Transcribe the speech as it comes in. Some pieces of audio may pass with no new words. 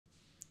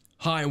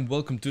Hi and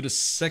welcome to the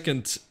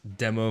second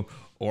demo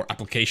or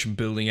application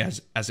building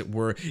as it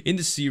were in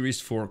the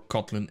series for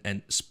Kotlin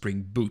and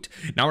Spring Boot.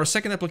 Now our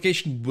second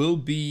application will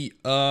be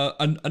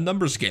a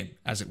numbers game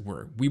as it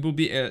were. We will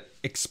be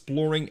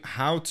exploring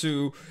how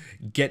to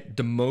get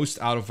the most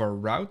out of our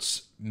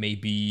routes,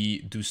 maybe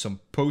do some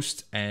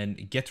post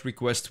and get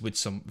requests with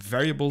some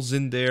variables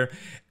in there,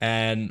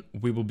 and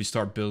we will be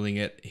start building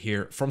it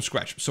here from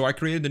scratch. So I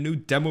created a new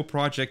demo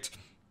project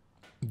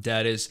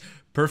that is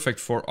perfect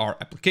for our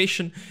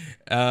application.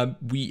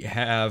 We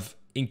have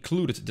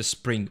included the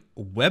Spring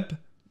Web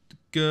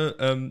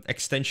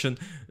extension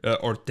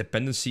or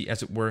dependency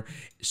as it were.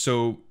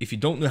 So if you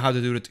don't know how to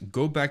do it,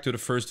 go back to the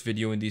first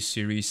video in this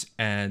series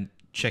and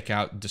check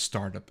out the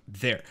startup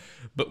there.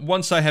 But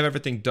once I have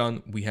everything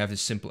done, we have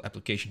this simple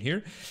application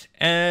here.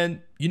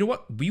 And you know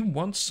what? We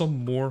want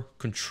some more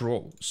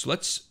control. So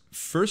let's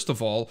first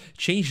of all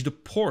change the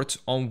port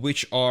on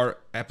which our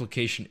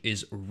application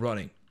is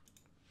running.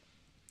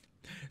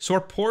 So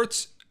our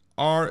ports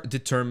are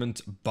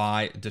determined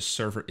by the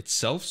server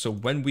itself. So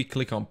when we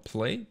click on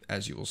play,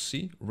 as you will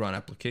see, run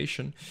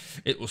application,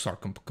 it will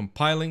start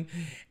compiling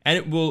and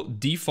it will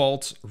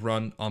default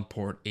run on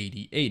port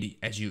 8080.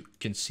 As you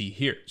can see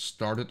here,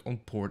 started on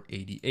port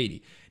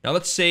 8080. Now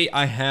let's say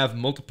I have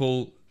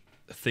multiple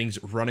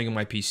things running on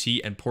my PC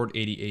and port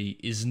 8080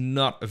 is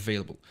not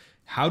available.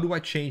 How do I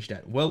change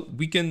that? Well,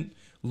 we can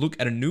look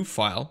at a new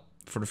file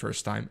for the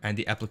first time and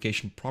the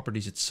application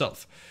properties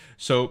itself.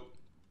 So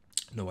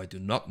no, I do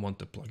not want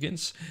the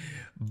plugins,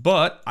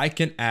 but I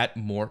can add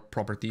more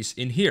properties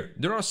in here.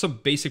 There are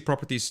some basic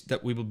properties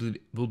that we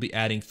will be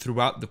adding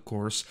throughout the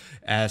course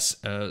as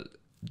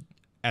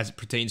it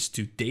pertains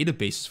to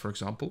databases, for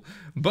example,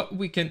 but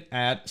we can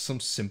add some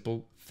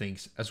simple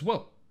things as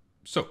well.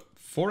 So,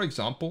 for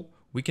example,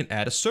 we can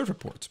add a server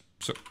port.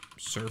 So,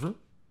 server,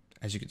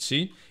 as you can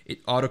see, it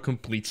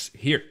auto-completes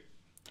here.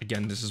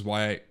 Again, this is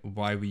why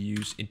we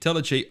use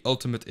IntelliJ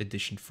Ultimate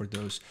Edition for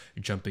those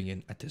jumping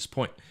in at this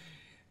point.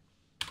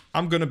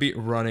 I'm going to be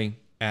running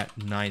at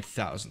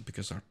 9,000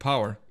 because our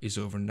power is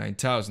over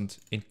 9,000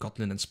 in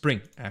Kotlin and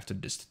Spring after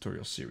this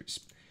tutorial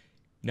series.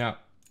 Now,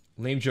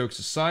 lame jokes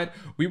aside,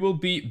 we will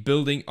be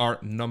building our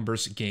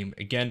numbers game.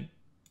 Again,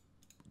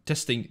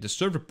 testing the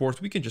server port,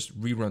 we can just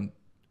rerun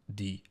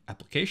the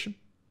application.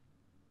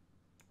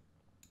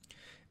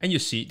 And you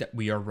see that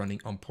we are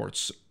running on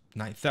ports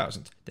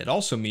 9,000. That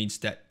also means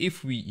that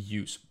if we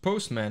use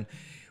Postman,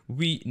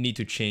 we need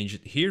to change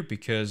it here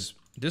because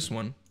this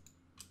one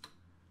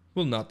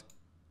will not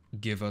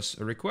give us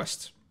a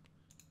request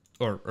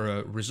or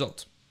a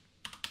result.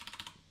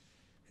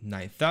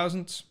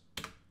 9,000.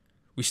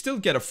 We still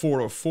get a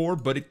 404,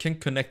 but it can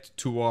connect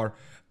to our,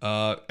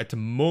 at the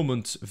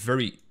moment,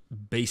 very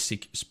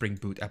basic Spring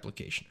Boot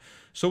application.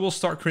 So we'll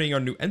start creating our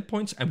new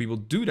endpoints and we will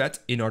do that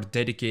in our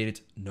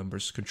dedicated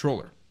numbers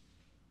controller.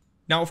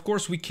 Now, of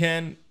course, we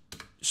can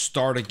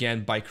start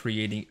again by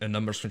creating a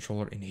numbers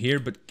controller in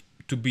here, but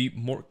to be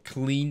more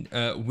clean,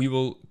 we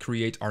will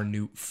create our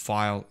new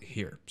file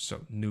here.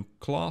 So new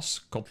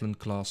class, Kotlin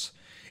class,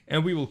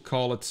 and we will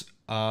call it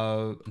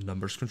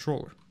numbers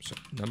controller. So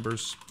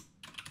numbers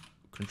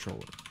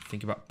controller.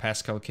 Think about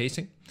Pascal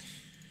casing.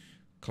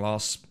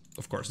 Class,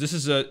 of course, this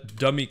is a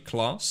dummy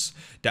class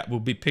that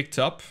will be picked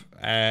up.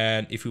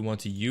 And if we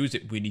want to use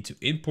it, we need to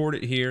import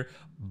it here.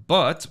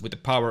 But with the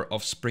power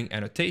of Spring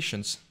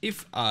annotations,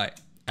 if I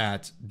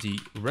add the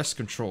REST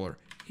controller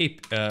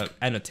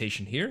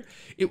annotation here,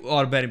 it will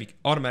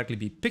automatically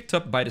be picked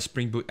up by the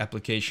Spring Boot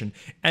application,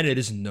 and it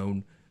is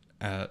known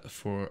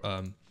throughout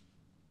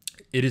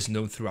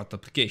the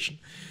application.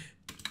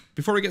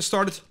 Before we get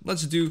started,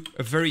 let's do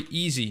a very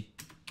easy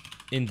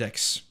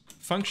index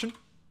function.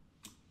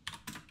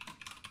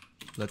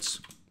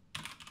 Let's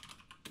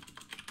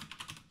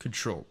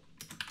control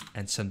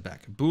and send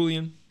back a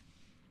Boolean.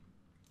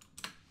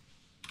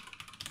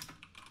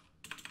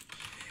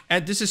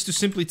 And this is to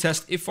simply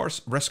test if our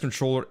REST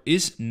controller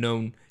is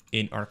known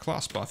in our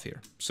class path here.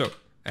 So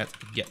at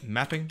get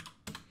mapping.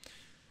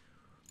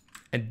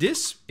 And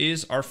this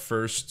is our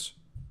first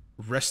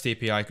REST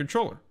API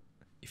controller.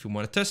 If we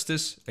want to test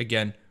this,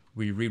 again,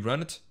 we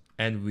rerun it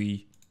and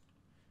we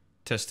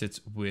test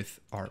it with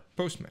our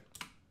Postman.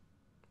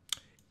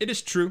 It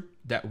is true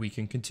that we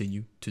can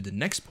continue to the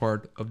next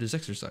part of this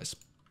exercise.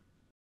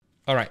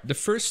 All right, the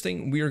first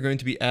thing we are going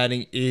to be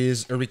adding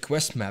is a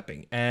request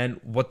mapping. And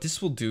what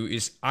this will do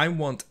is I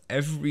want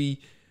every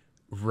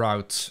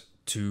route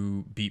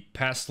to be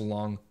passed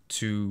along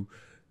to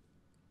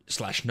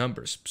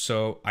 /numbers.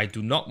 So I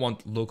do not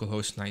want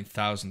localhost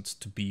 9000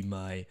 to be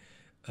my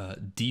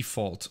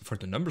default for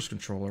the numbers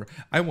controller.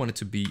 I want it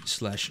to be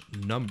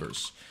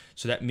 /numbers.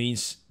 So that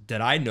means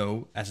that I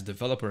know as a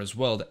developer as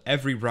well that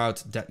every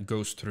route that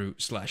goes through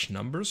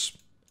 /numbers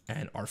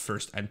and our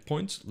first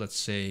endpoint, let's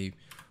say,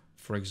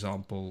 for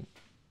example,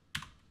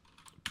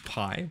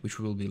 pi, which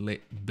we will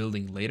be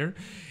building later,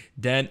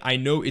 then I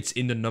know it's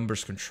in the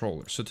numbers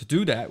controller. So to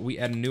do that, we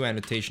add a new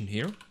annotation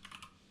here,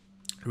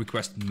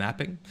 request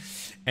mapping.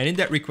 And in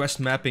that request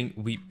mapping,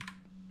 we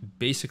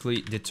basically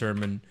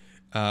determine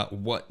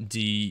what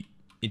the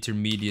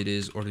intermediate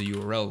is, or the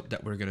URL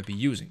that we're going to be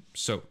using.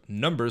 So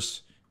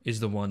numbers is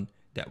the one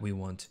that we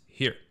want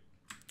here.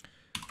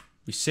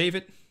 We save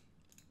it,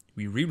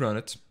 we rerun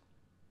it.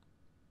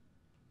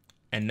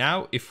 And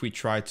now if we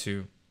try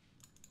to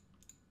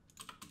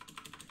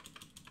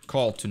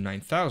call to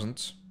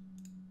 9000,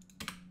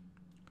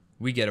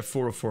 we get a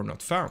 404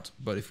 not found.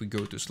 But if we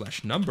go to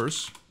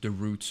 /numbers, the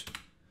root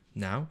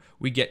now,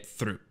 we get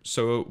through.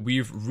 So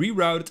we've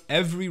rerouted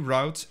every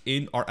route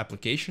in our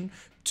application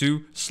to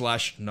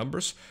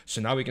 /numbers.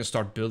 So now we can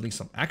start building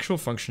some actual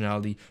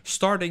functionality,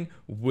 starting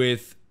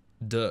with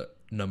the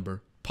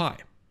number pi.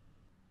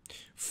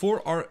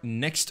 For our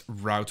next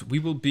route, we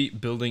will be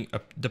building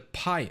the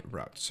pi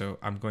route. So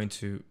I'm going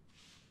to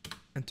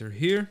enter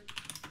here,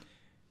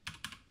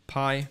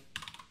 pi.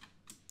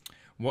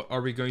 What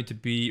are we going to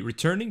be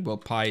returning? Well,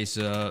 pi is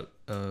a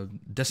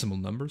decimal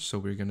number, so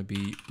we're going to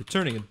be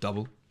returning a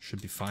double.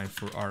 Should be fine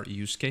for our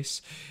use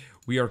case.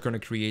 We are going to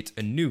create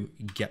a new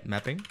get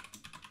mapping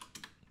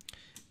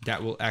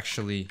that will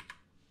actually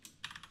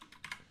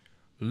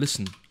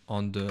listen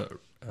on the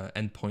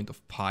endpoint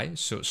of pi.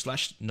 So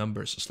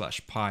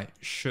 /numbers/pi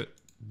should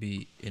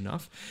be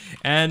enough.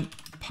 And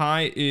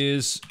pi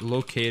is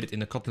located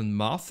in the Kotlin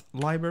math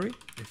library.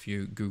 If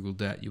you Google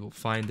that, you will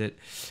find it.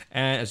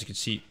 And as you can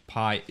see,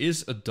 pi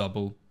is a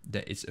double.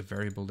 That is a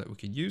variable that we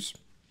can use.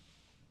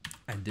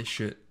 And this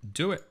should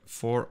do it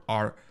for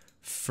our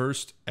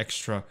first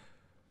extra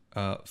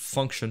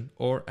function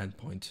or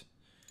endpoint,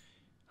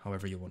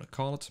 however you want to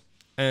call it.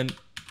 And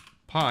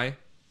pi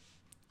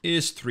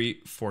is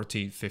 3,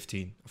 14,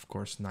 15, of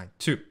course, 9,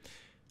 2.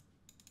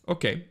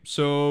 Okay,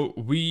 so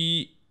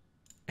we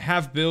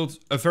have built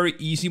a very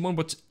easy one,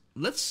 but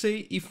let's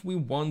say if we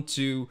want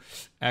to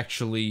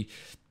actually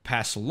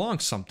pass along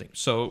something.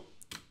 So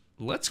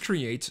let's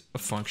create a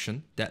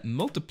function that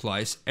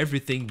multiplies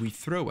everything we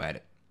throw at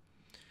it.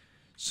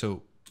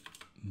 So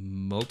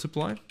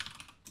multiply.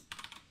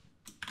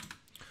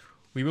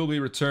 We will be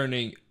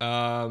returning,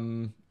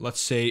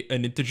 let's say,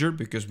 an integer,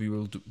 because we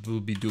will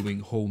be doing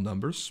whole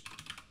numbers.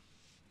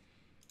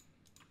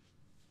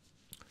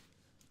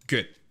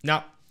 Good.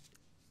 Now,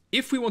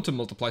 if we want to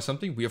multiply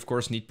something, we of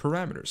course need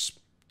parameters.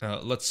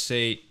 Let's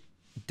say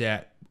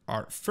that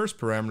our first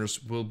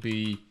parameters will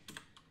be,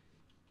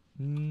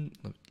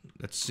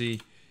 let's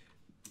see,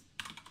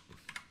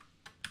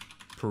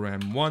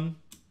 param1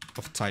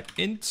 of type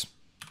int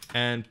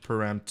and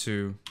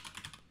param2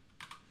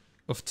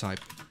 of type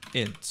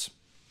int.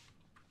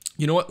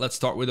 You know what? Let's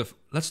start with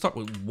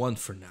 1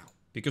 for now,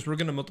 because we're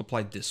going to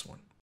multiply this one.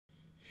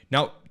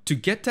 Now, to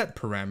get that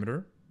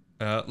parameter,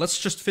 let's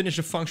just finish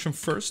the function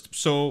first.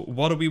 So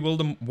what do we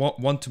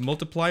want to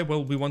multiply?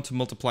 Well, we want to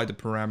multiply the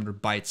parameter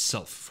by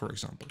itself, for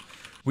example.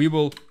 We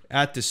will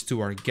add this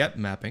to our get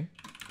mapping,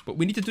 but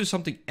we need to do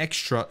something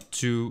extra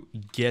to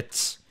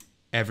get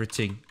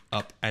everything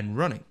up and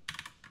running.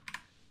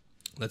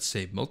 Let's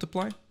say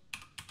multiply.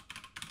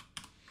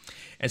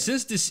 And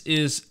since this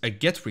is a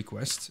GET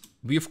request,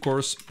 we of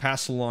course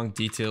pass along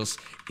details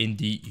in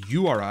the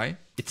URI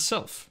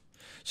itself.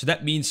 So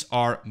that means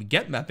our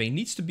GET mapping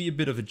needs to be a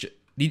bit of a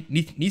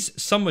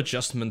needs some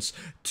adjustments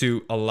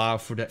to allow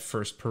for that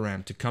first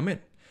param to come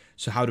in.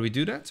 So how do we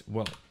do that?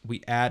 Well,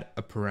 we add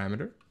a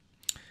parameter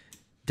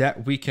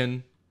that we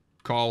can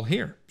call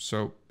here.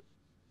 So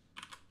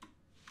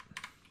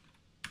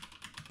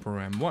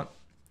param1.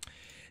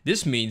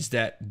 This means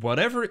that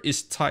whatever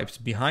is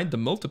typed behind the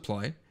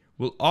multiply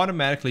will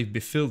automatically be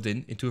filled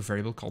into a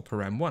variable called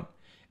param1.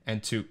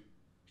 And to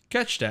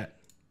catch that,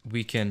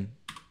 we can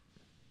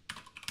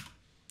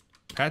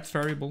path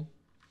variable.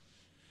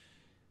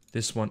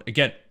 This one,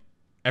 again,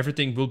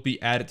 everything will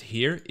be added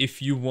here.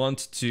 If you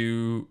want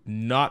to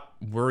not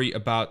worry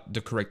about the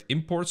correct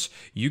imports,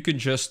 you can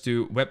just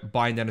do web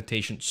bind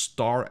annotation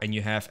star and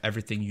you have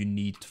everything you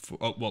need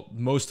for, well,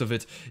 most of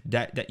it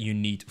that you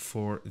need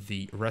for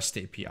the REST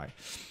API.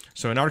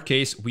 So in our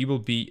case, we will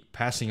be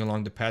passing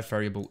along the path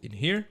variable in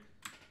here.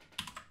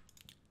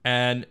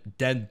 And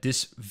then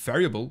this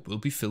variable will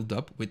be filled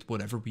up with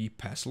whatever we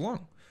pass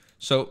along.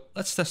 So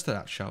let's test that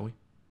out, shall we?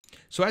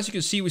 So as you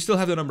can see, we still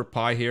have the number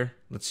pi here.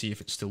 Let's see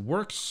if it still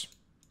works.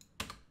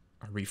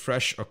 I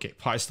refresh. Okay,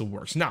 pi still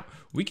works. Now,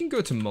 we can go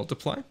to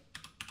multiply.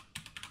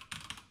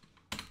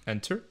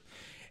 Enter.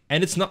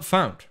 And it's not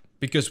found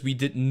because we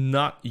did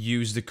not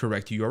use the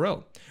correct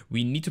URL.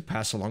 We need to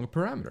pass along a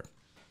parameter.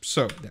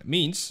 So that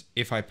means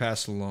if I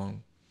pass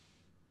along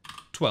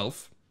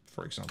 12,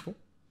 for example,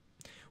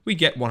 we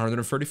get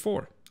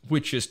 134,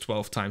 which is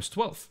 12 times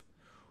 12.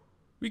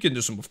 We can do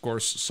of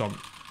course, some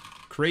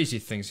crazy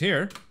things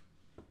here.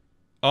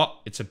 Oh,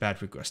 it's a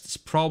bad request. It's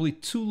probably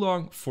too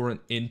long for an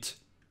int.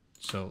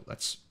 So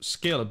let's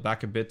scale it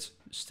back a bit.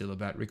 Still a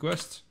bad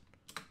request.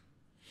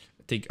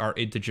 I think our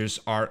integers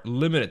are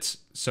limited.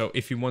 So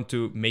if you want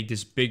to make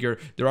this bigger,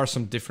 there are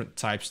some different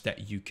types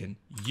that you can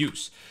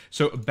use.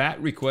 So a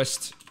bad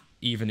request,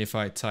 even if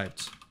I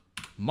typed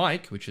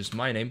Mike, which is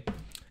my name,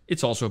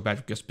 it's also a bad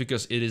request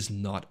because it is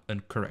not a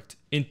correct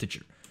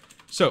integer.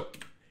 So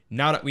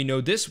now that we know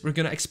this, we're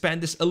going to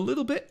expand this a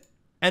little bit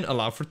and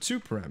allow for 2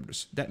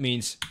 parameters. That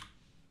means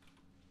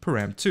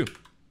param2.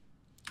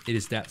 It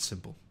is that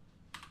simple.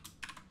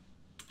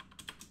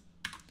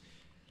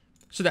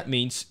 So that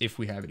means if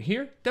we have it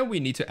here, then we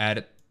need to add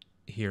it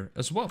here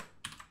as well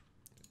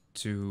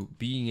to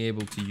being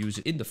able to use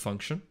it in the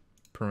function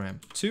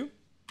param2,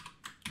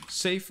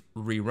 save,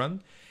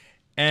 rerun,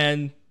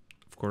 and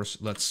of course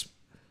let's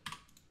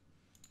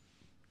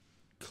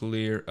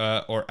clear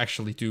or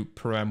actually do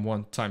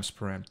param1 times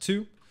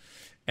param2,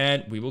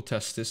 and we will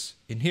test this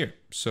in here.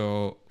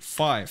 So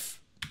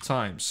 5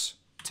 times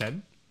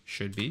 10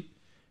 should be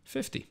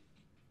 50,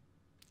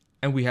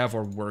 and we have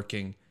our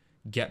working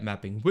get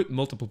mapping with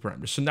multiple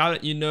parameters. So now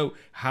that you know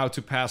how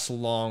to pass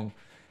along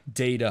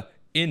data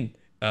in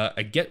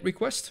a get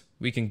request,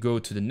 we can go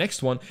to the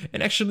next one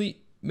and actually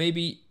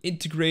maybe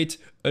integrate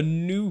a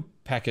new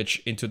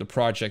package into the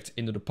project,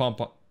 into the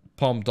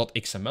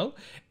pom.xml,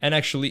 and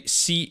actually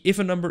see if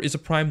a number is a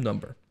prime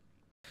number.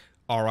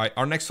 All right,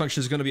 our next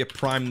function is going to be a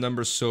prime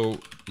number. So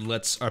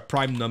let's a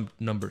prime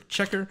number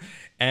checker,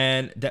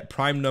 and that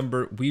prime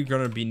number, we're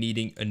going to be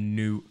needing a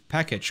new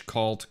package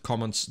called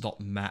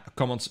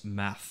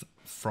comments.math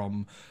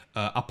from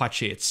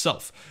Apache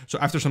itself. So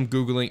after some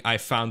Googling, I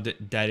found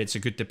that it's a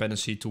good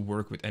dependency to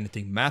work with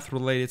anything math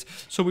related.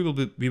 So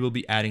we will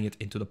be adding it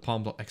into the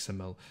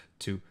pom.xml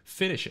to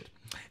finish it.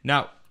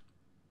 Now,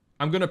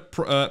 I'm going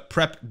to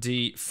prep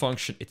the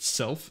function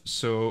itself.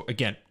 So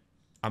again,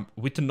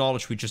 with the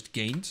knowledge we just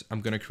gained,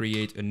 I'm going to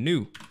create a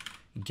new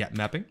get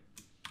mapping.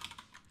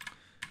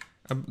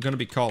 I'm going to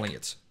be calling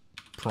it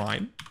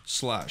prime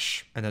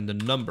slash, and then the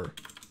number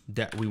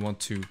that we want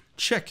to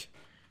check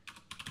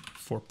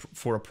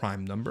for a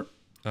prime number.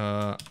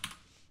 I'm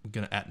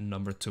going to add a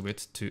number to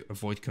it to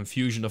avoid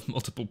confusion of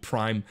multiple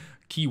prime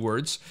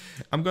keywords.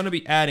 I'm going to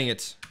be adding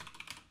it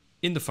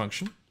in the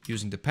function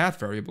using the path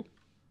variable.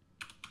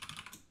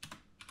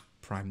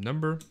 Prime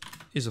number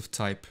is of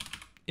type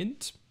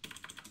int,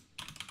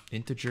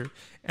 integer,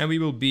 and we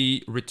will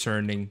be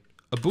returning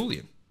a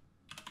boolean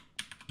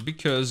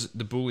because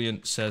the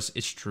boolean says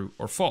it's true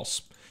or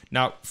false.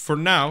 Now, for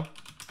now,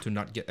 to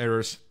not get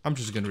errors, I'm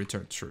just going to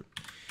return true.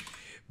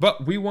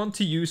 But we want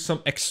to use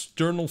some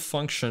external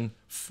function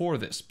for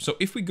this. So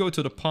if we go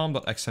to the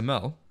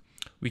pom.xml,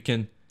 we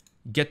can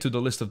get to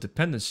the list of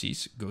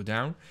dependencies, go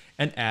down,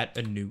 and add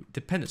a new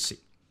dependency.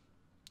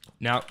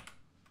 Now,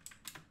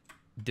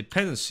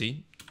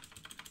 dependency,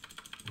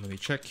 let me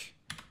check.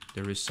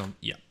 There is some,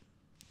 yeah.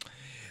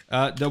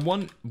 The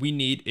one we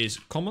need is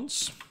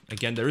comments.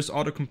 Again, there is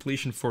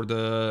auto-completion for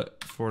the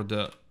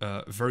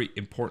very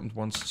important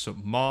ones. So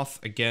math,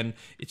 again,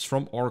 it's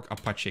from org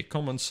Apache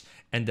Commons,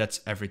 and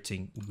that's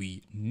everything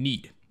we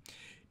need.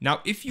 Now,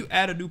 if you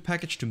add a new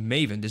package to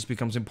Maven, this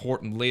becomes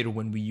important later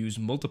when we use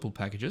multiple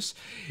packages.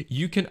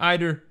 You can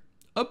either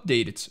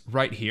update it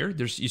right here.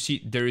 You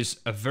see there is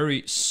a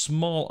very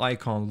small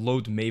icon,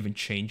 load Maven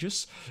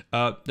changes.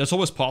 That's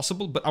always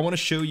possible, but I want to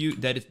show you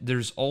that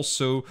there's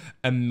also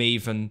a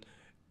Maven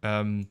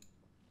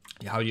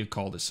how do you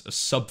call this? A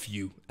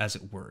subview, as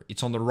it were.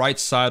 It's on the right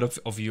side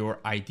of your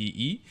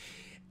IDE,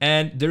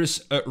 and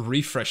there's a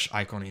refresh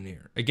icon in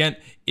here. Again,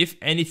 if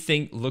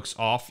anything looks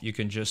off, you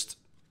can just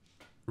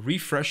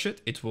refresh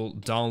it. It will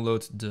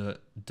download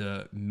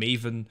the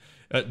Maven,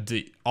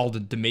 all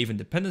the Maven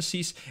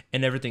dependencies,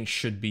 and everything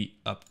should be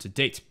up to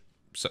date.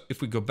 So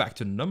if we go back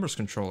to the numbers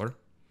controller,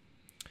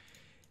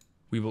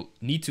 we will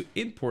need to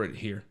import it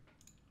here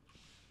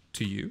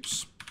to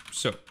use.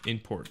 So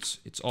imports,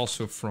 it's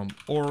also from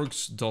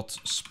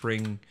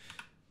orgs.spring,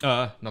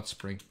 not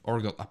spring,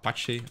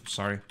 org.apache,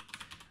 sorry,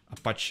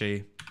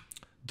 apache.math,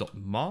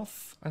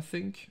 I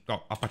think.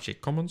 Oh, Apache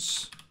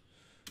Commons.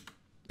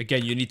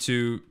 Again, you need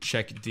to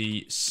check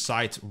the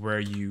site where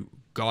you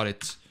got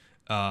it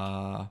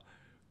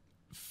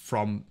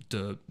from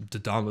the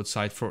download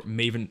site. For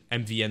Maven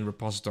MVN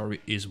repository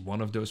is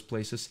one of those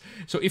places.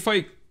 So if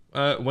I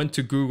went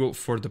to Google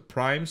for the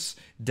primes,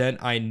 then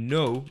I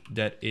know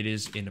that it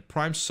is in a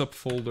prime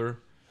subfolder.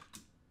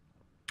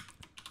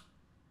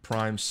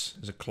 Primes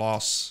is a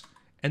class,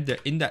 and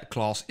in that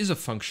class is a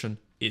function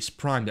is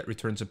prime that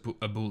returns a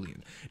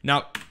boolean.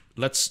 Now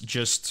let's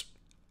just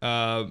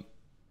add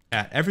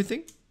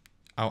everything.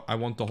 I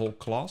want the whole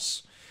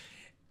class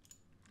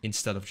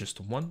instead of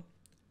just one,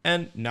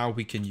 and now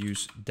we can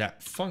use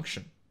that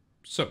function.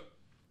 So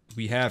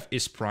we have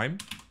is prime.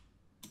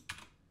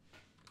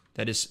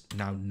 That is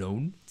now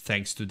known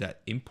thanks to that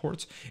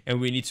import,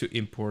 and we need to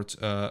import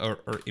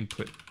or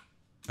input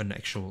an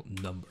actual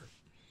number.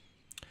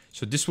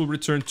 So this will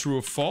return true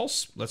or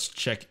false. Let's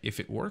check if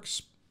it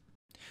works.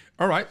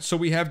 All right, so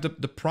we have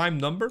the prime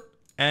number,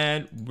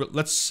 and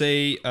let's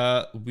say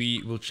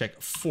we will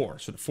check 4.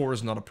 So the 4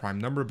 is not a prime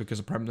number because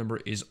a prime number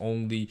is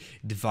only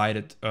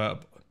divided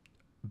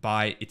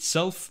by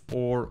itself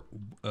or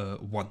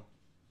 1.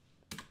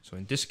 So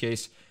in this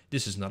case,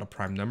 this is not a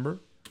prime number.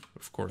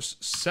 Of course,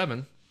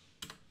 7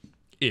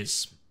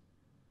 is.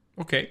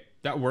 Okay,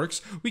 that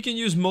works. We can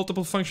use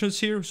multiple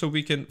functions here. So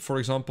we can, for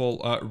example,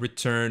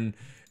 return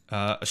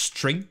a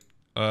string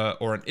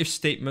or an if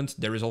statement.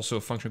 There is also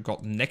a function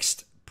called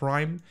next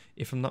prime,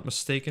 if I'm not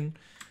mistaken.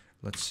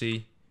 Let's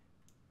see.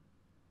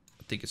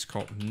 think it's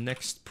called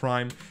next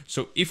prime.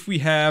 So if we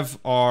have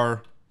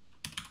our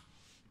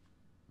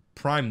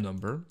prime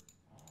number,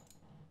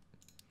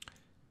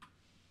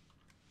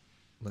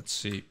 let's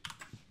see,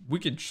 we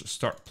can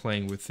start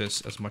playing with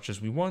this as much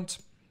as we want.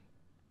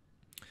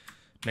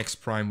 Next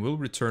prime will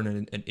return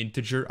an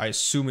integer. I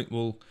assume it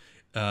will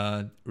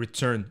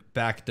return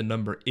back the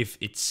number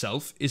if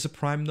itself is a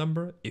prime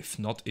number. If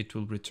not, it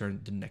will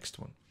return the next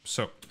one.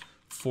 So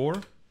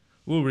 4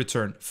 will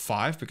return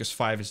 5 because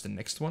 5 is the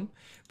next one.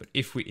 But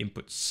if we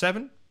input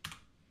 7,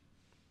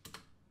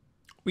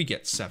 we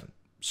get 7.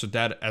 So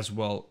that as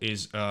well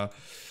is a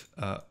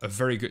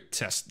very good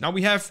test. Now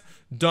we have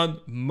done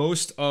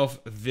most of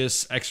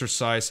this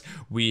exercise.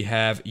 We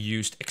have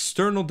used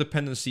external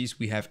dependencies.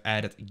 We have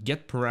added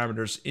get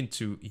parameters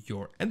into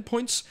your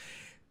endpoints.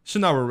 So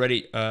now we're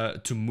ready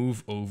to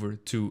move over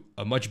to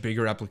a much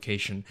bigger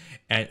application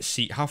and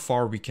see how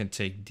far we can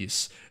take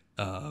this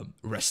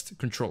REST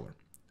controller.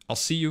 I'll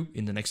see you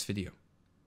in the next video.